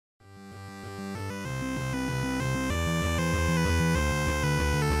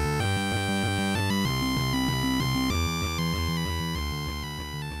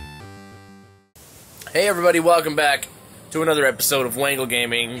Hey everybody, welcome back to another episode of Wangle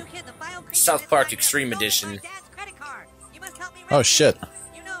Gaming, South Park Extreme Edition. Oh shit.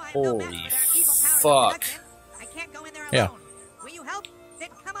 Holy fuck. Yeah.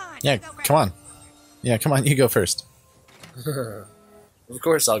 Yeah, come on. Yeah, come on, you go first. Of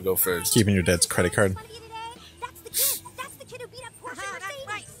course I'll go first. Keeping your dad's credit card.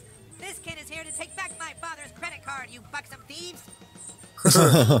 This kid is here to take back my father's credit card, you buxom thieves! You gave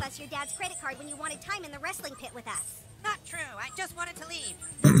us your dad's credit card when you wanted time in the wrestling pit with us. Not true, I just wanted to leave.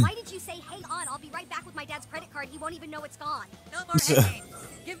 Why did you say, hey on, I'll be right back with my dad's credit card, he won't even know it's gone? No more hanging.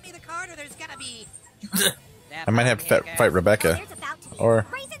 Give me the card or there's gonna be... I might have to fight Rebecca. There's about to be. Or...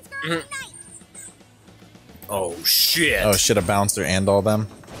 Raisins girl unite! Oh shit. Oh shit, a bouncer and all them.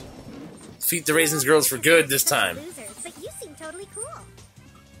 Defeat the Raisins Girls for good this time. Losers, but you seem totally cool.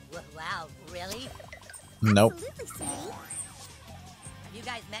 Wow, really? Nope. Absolutely, sweetie. Have you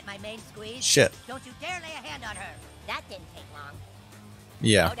guys met my main squeeze? Shit. Don't you dare lay a hand on her. That didn't take long.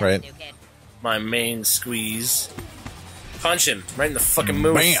 Yeah, Slow down, right. new kid. My main squeeze. Punch him right in the fucking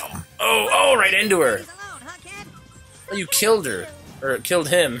moose. Bam! Oh, right into her. Leave alone, huh, kid? Oh, you killed her. Or killed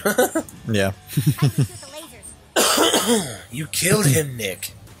him. Yeah. I can shoot the lasers. You killed him,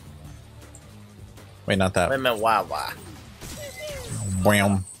 Nick. Wait, not I that. meant Wawa.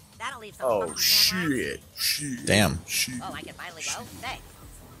 Wham. That'll leave some Oh funky shit. Damn. Oh, I can finally go? Thanks.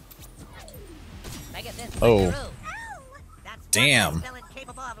 I get this. Oh. That's one Damn. villain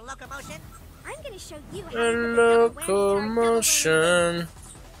capable of locomotion. I'm gonna show you how A to put the double whammy locomotion.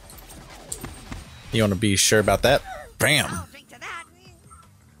 You want to be sure about that? Bam. I'll drink to that.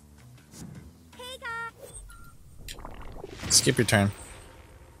 Hey guys. Skip your turn.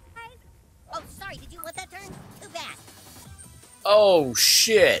 Oh, sorry. Did you want that turn? Too bad. Oh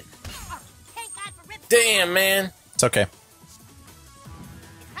shit. Oh, thank God for ribs. Damn, man. It's okay. It's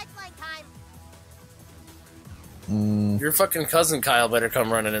pipeline time. Your fucking cousin Kyle better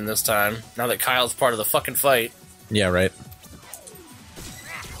come running in this time. Now that Kyle's part of the fucking fight. Yeah, right.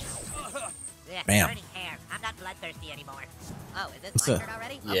 Ugh, Bam. burning hair. I'm not bloodthirsty anymore. Oh, is this What's my that? turn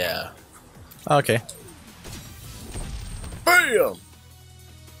already? Yeah. Okay. Bam!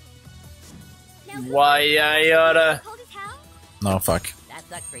 Now, Why I oughta... cold as hell? No, fuck. That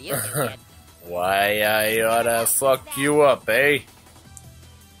sucks for you, new kid. Why I oughta fuck you up, eh?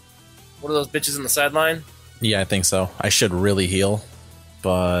 What are those bitches in the sideline? Yeah, I think so. I should really heal.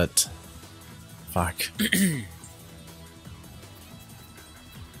 But... Fuck.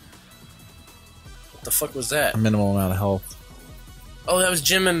 What the fuck was that? A minimal amount of health. Oh, that was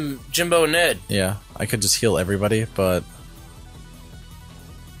Jimbo and Ned. Yeah, I could just heal everybody, but...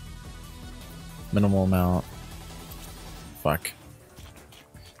 Minimal amount. Fuck.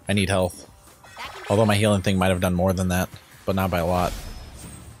 I need health. Although my healing thing might have done more than that, but not by a lot.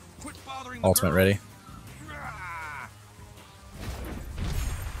 Ultimate ready.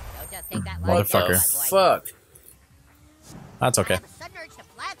 Don't just take that What Motherfucker. the fuck? That's I okay. have a sudden urge to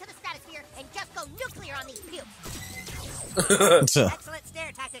fly up to the stratosphere and just go nuclear on these pukes. Excellent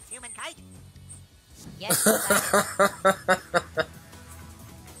stare tactics, human kite. Yes,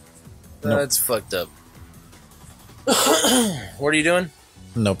 That's fucked up. What are you doing?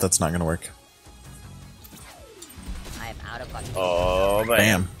 Nope, that's not gonna work. I am out of fucking. Oh, man.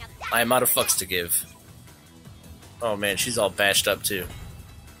 Bam. I am out of fucks to give. Oh, man, she's all bashed up, too.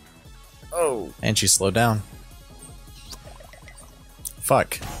 Oh. And she slowed down.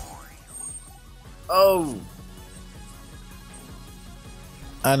 Fuck. Oh.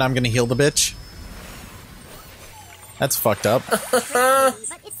 And I'm gonna heal the bitch. That's fucked up. But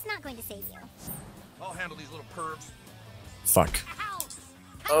it's not going to save you. I'll handle these little pervs. Fuck. Ow!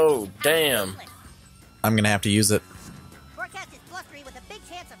 Oh, damn. I'm gonna have to use it. Forecast is blustery with a big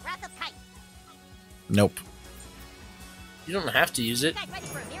chance of Wrath of Kite. Nope. You don't have to use it. You guys ready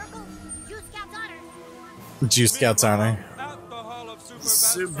for a miracle? Juice Scout's honor. Juice Scouts honor. At the Hall of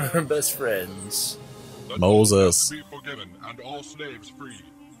Super best friends. The Moses. Be forgiven and all slaves free.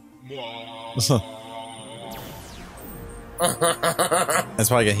 Mwah. That's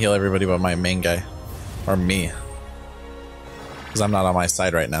why I can heal everybody but my main guy. Or me. Because I'm not on my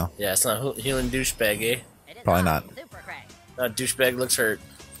side right now. Yeah, it's not healing douchebag, eh? It is Probably on. not. Super crack. Douchebag looks hurt.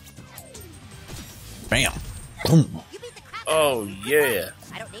 Bam. Boom. You beat the crap out Oh, of me. yeah.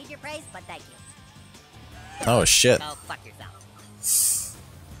 I don't need your praise, but thank you. Oh shit. Go fuck yourself.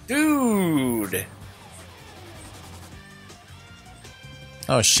 Dude.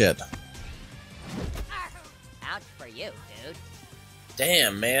 Oh shit. Ouch for you, dude.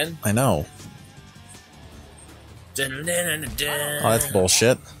 Damn, man. I know. Dun, dun, dun, dun. Oh, that's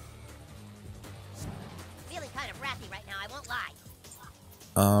bullshit. Feeling kind of wrathy right now, I won't lie.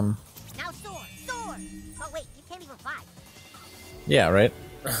 Um, Now soar, soar! level 5. Yeah, right?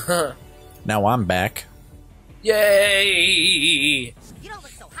 Now I'm back. Yay! You don't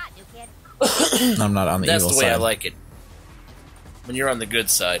look so hot, new kid. I'm not on the That's evil the way side. I like it. When you're on the good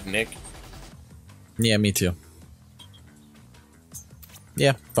side, Nick. Yeah, me too.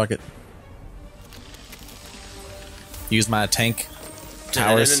 Yeah, fuck it. Use my tank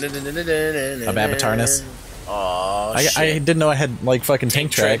towers of avatarness. Aw, I shit. didn't know I had like fucking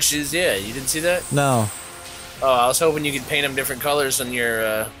tank tracks. trenches, yeah, you didn't see that? No, Oh, I was hoping you could paint them different colors on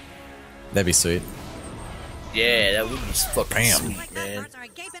your, that'd be sweet. yeah, that would be fucking Bam. sweet, man. Hearts are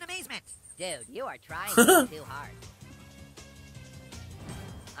agape in amazement. Dude, you are trying too hard.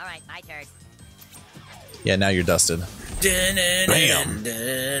 Alright, my turn. Yeah, now you're dusted. Bam.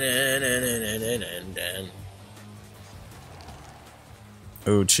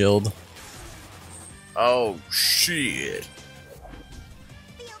 Ooh, chilled. Oh, shit.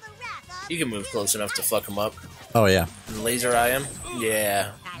 Feel the wrath of You can move close enough to fuck him up. Oh yeah. And laser eye him?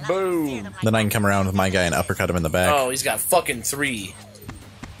 Yeah. Boom. Then I can come around with my guy and uppercut him in the back. Oh, he's got fucking 3.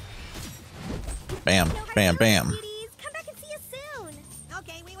 Bam, bam, bam. Sweeties, come back and see us soon.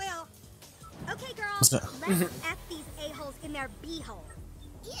 Okay, we will. Okay, girls, let's F these a-holes in their b-hole.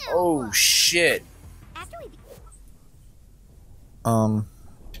 Ew. Oh, shit. After we...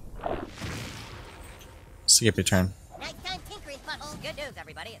 Skip your turn. Nice time tinkering, butthole. Good news,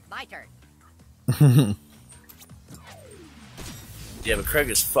 everybody. It's my turn. Yeah, but Craig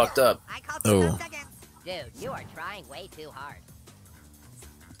is fucked up. I called Oh. 2 seconds. Dude, you are trying way too hard.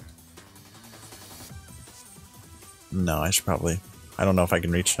 No, I should probably. I don't know if I can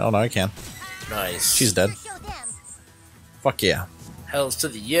reach. Oh no, I can. Nice. She's dead. Show them. Fuck yeah. Hells to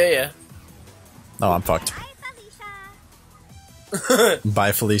the yeah. No, I'm fucked. Bye, Felicia.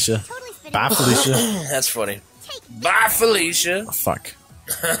 Bye, Felicia. Totally spinning. Bye, Felicia. That's funny. Take Bye, Felicia. Oh, fuck.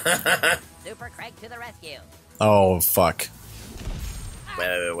 Super Craig to the rescue. Oh, fuck.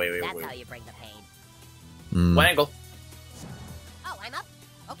 Wait. That's how you bring the pain. Mm. Wangle. Oh, I'm up?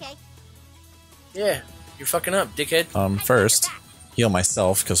 Okay. Yeah, you're fucking up, dickhead. First, heal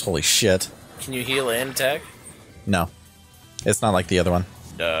myself, because holy shit. Can you heal and attack? No. It's not like the other one.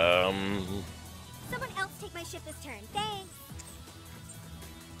 Someone else take my ship this turn. Thanks.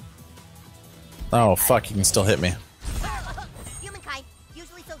 Oh, fuck, you can still hit me. Humankind,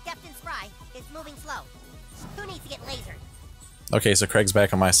 usually so deft and spry, is moving slow. Who needs to get lasered? Okay, so Craig's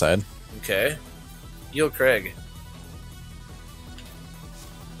back on my side. Okay. Heal Craig.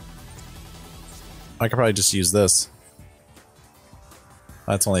 I could probably just use this.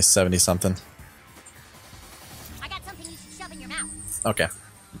 That's only 70-something. I got something you should shove in your mouth. Okay.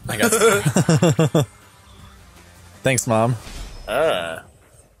 I got it. Thanks, Mom. Ah.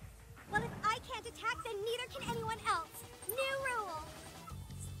 Well, if I can't attack, then neither can anyone else. New rule.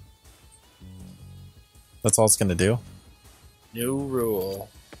 That's all it's gonna do? New rule.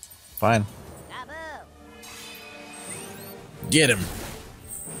 Fine. Taboo. Get him!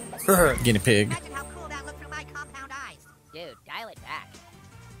 Guinea pig. Imagine how cool that looked through my compound eyes. Dude, dial it back.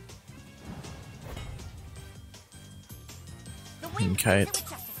 The wind Okay. with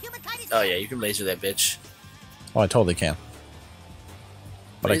justice. Humankind is Oh yeah, you can laser that bitch. Oh, I totally can.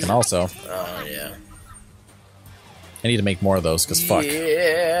 But I can also... Oh yeah. I need to make more of those, because fuck.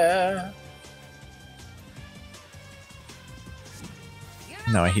 Yeah.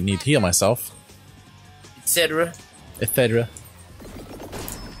 Now I need to heal myself. Etc. Etc.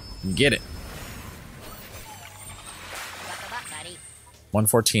 Get it. Buckle up, buddy.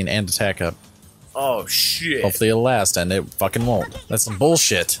 114 and attack up. Oh shit. Hopefully it'll last, and it fucking won't. That's some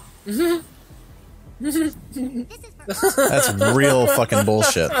bullshit. This is for That's real fucking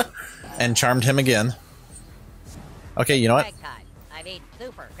bullshit. And charmed him again. Okay, you know what? Craig time. I mean,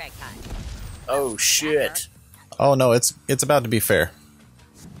 super Craig time. Oh shit. Oh no, it's about to be fair.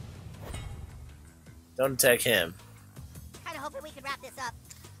 Don't attack him. Kinda hoping we could wrap this up.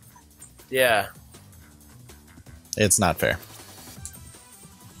 Yeah. It's not fair.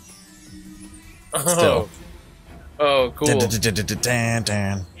 Oh. Still. Oh, cool.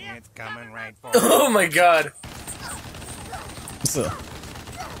 Dan. It's coming right for Oh my god. So-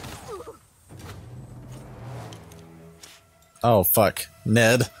 Oh fuck,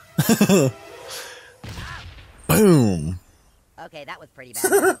 Ned. Boom. Okay, that was pretty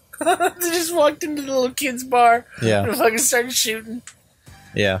bad. They just walked into the little kids bar. Yeah. And fucking started shooting.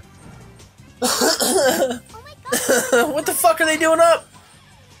 Yeah. Oh my god. What the fuck are they doing up?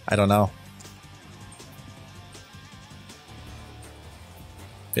 I don't know.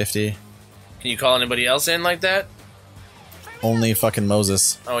 50. Can you call anybody else in like that? Only fucking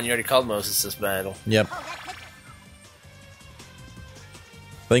Moses. Oh, and you already called Moses this battle. Yep. Oh, that picture.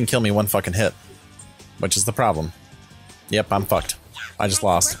 They can kill me one fucking hit. Which is the problem. Yep, I'm fucked. I just Nice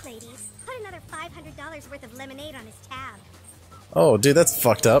lost. work, ladies. Put another $500 worth of lemonade on his tab. Oh, dude, that's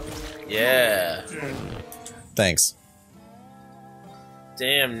fucked up. Yeah. Thanks.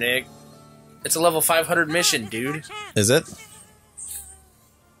 Damn, Nick. It's a level 500 mission, dude. Is it?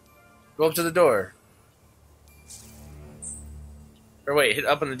 Go up to the door. Or wait, hit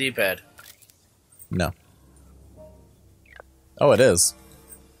up on the D-pad. No. Oh, it is.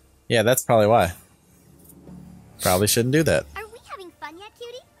 Yeah, that's probably why. Probably shouldn't do that. Are we having fun yet,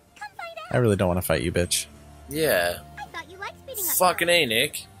 cutie? Come find out. I really don't want to fight you, bitch. Yeah. I thought you liked beating up Fucking girls. A,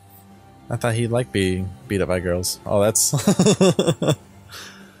 Nick. I thought he'd like being beat up by girls. Oh, that's...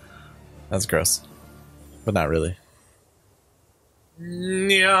 that's gross. But not really.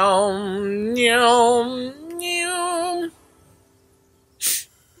 Nyom, nyom, nyom.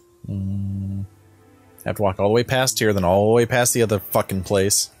 I have to walk all the way past here, then all the way past the other fucking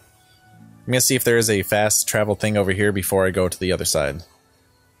place. I'm gonna see if there is a fast travel thing over here before I go to the other side.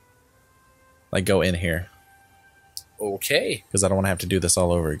 Like, go in here. Okay. Because I don't want to have to do this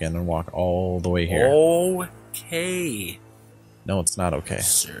all over again and walk all the way here. Okay. No, it's not okay.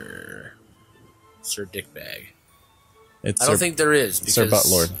 Sir Dickbag. It's I don't Sir- think there is. Because, Sir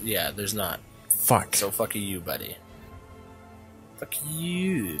Buttlord. Yeah, there's not. Fuck. So fuck you, buddy. Fuck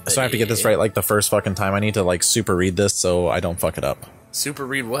you, buddy. So I have to get this right like the first fucking time. I need to like super read this so I don't fuck it up. Super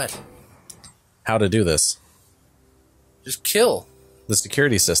read what? How to do this. Just kill. The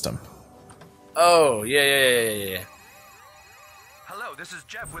security system. Oh, yeah. Hello, this is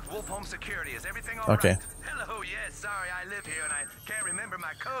Jeff with Wolf Home Security. Is everything all Okay. right? Hello, yes, sorry, I live here and I can't remember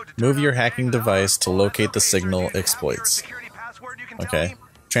my code to Move turn your on hacking the device to Oh, locate that's the okay, sir. signal Do you have your exploits. security password you can tell Okay. me?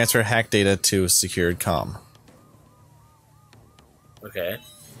 Transfer hack data to secured comm. Okay.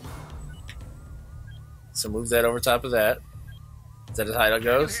 So move that over top of that. Is that as high it Can you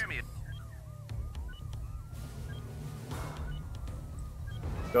goes? hear me?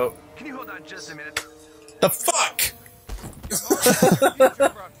 Go. Can you hold on just a minute? The fuck?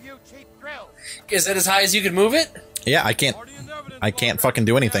 Is that as high as you can move it? Yeah, I can't fucking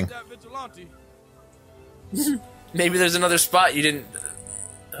do anything. Maybe there's another spot you didn't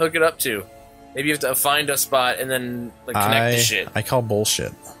hook it up to. Maybe you have to find a spot and then like connect the shit. I call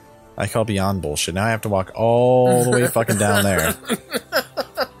bullshit. I call beyond bullshit. Now I have to walk all the way fucking down there.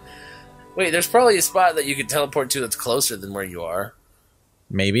 Wait, there's probably a spot that you could teleport to that's closer than where you are.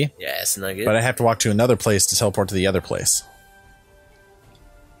 Maybe. Yes, Nugget. But I have to walk to another place to teleport to the other place.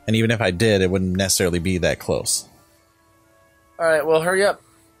 And even if I did, it wouldn't necessarily be that close. Alright, well, hurry up.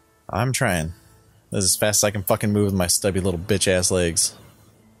 I'm trying. This is as fast as I can fucking move with my stubby little bitch-ass legs.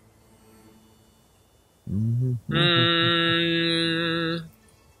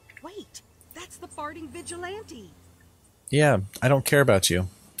 Wait, that's the farting vigilante. Yeah, I don't care about you.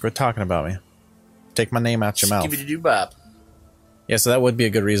 Quit talking about me. Take my name out your mouth. Skibbity-doo-bop. Yeah, so that would be a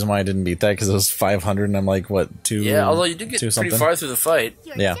good reason why I didn't beat that, because it was 500 and I'm like, what, 2... Yeah, although you did get 2 pretty something? far through the fight.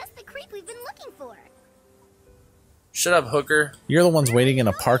 You're Yeah. just the creep we've been looking for. Shut up, hooker. You're the ones waiting in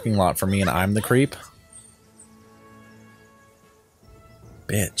a parking lot for me and I'm the creep?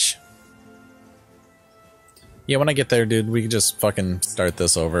 Bitch. Yeah, when I get there, dude, we can just fucking start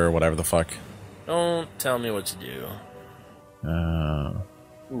this over or whatever the fuck. Don't tell me what to do. Uh...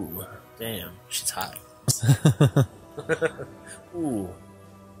 Ooh, damn, she's hot. Ooh,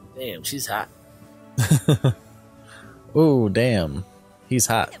 damn, she's hot. Ooh, damn. He's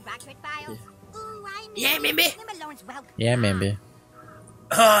hot. The Rockford Files. Ooh, I miss Yeah, maybe. Malone's welcome. Yeah, maybe.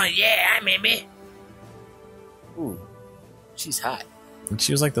 Oh, yeah, maybe. Ooh, she's hot. And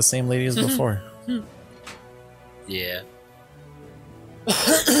she was like the same lady as before. Yeah.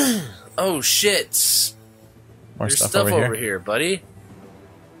 Oh, shit. More There's stuff, over, here. here, buddy.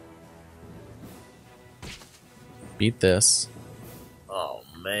 Beat this. Oh,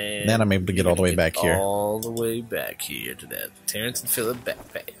 man. Then I'm able to get all the way back here. All the way back here to that Terrence and Phillip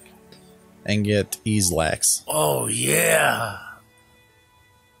backpack. And get ease lax. Oh, yeah.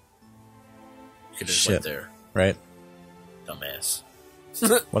 You could just went Shit. there. Right? Dumbass.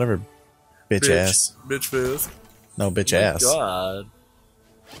 Whatever. Bitch ass. Bitch face. No, bitch ass. God.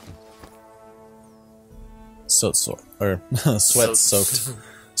 Or sweat soaked.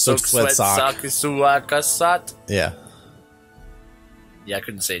 Soaked Sweat sock. Suakasat. Yeah. Yeah, I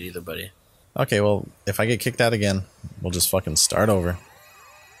couldn't say it either, buddy. Okay, well, if I get kicked out again, we'll just fucking start over.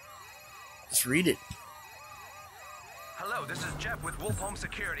 Just read it. Hello, this is Jeff with Wolf Home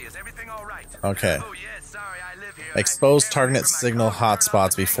Security. Is everything all right? Okay. Oh, yes, sorry, I live here. and I Expose can't target remember my signal code to turn on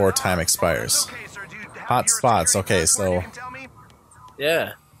hotspots the before signal. time Oh, expires. that's okay, sir. Do you have Hot your spots, security okay, password so- you can tell me?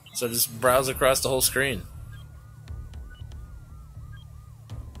 Yeah. So just browse across the whole screen.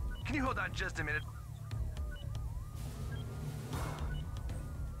 Can you hold on just a minute?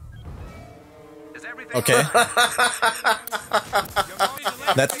 everything Okay?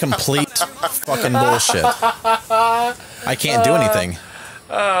 That's complete fucking bullshit. I can't do anything.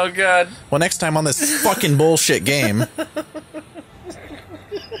 Oh god. Well, next time on this fucking bullshit game...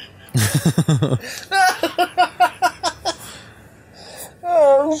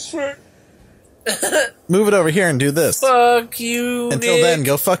 Oh shit. Move it over here and do this. Fuck you, Until Nick. then,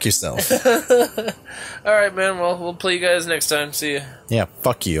 go fuck yourself. Alright, man. Well, we'll play you guys next time. See ya. Yeah,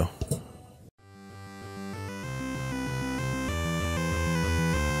 fuck you.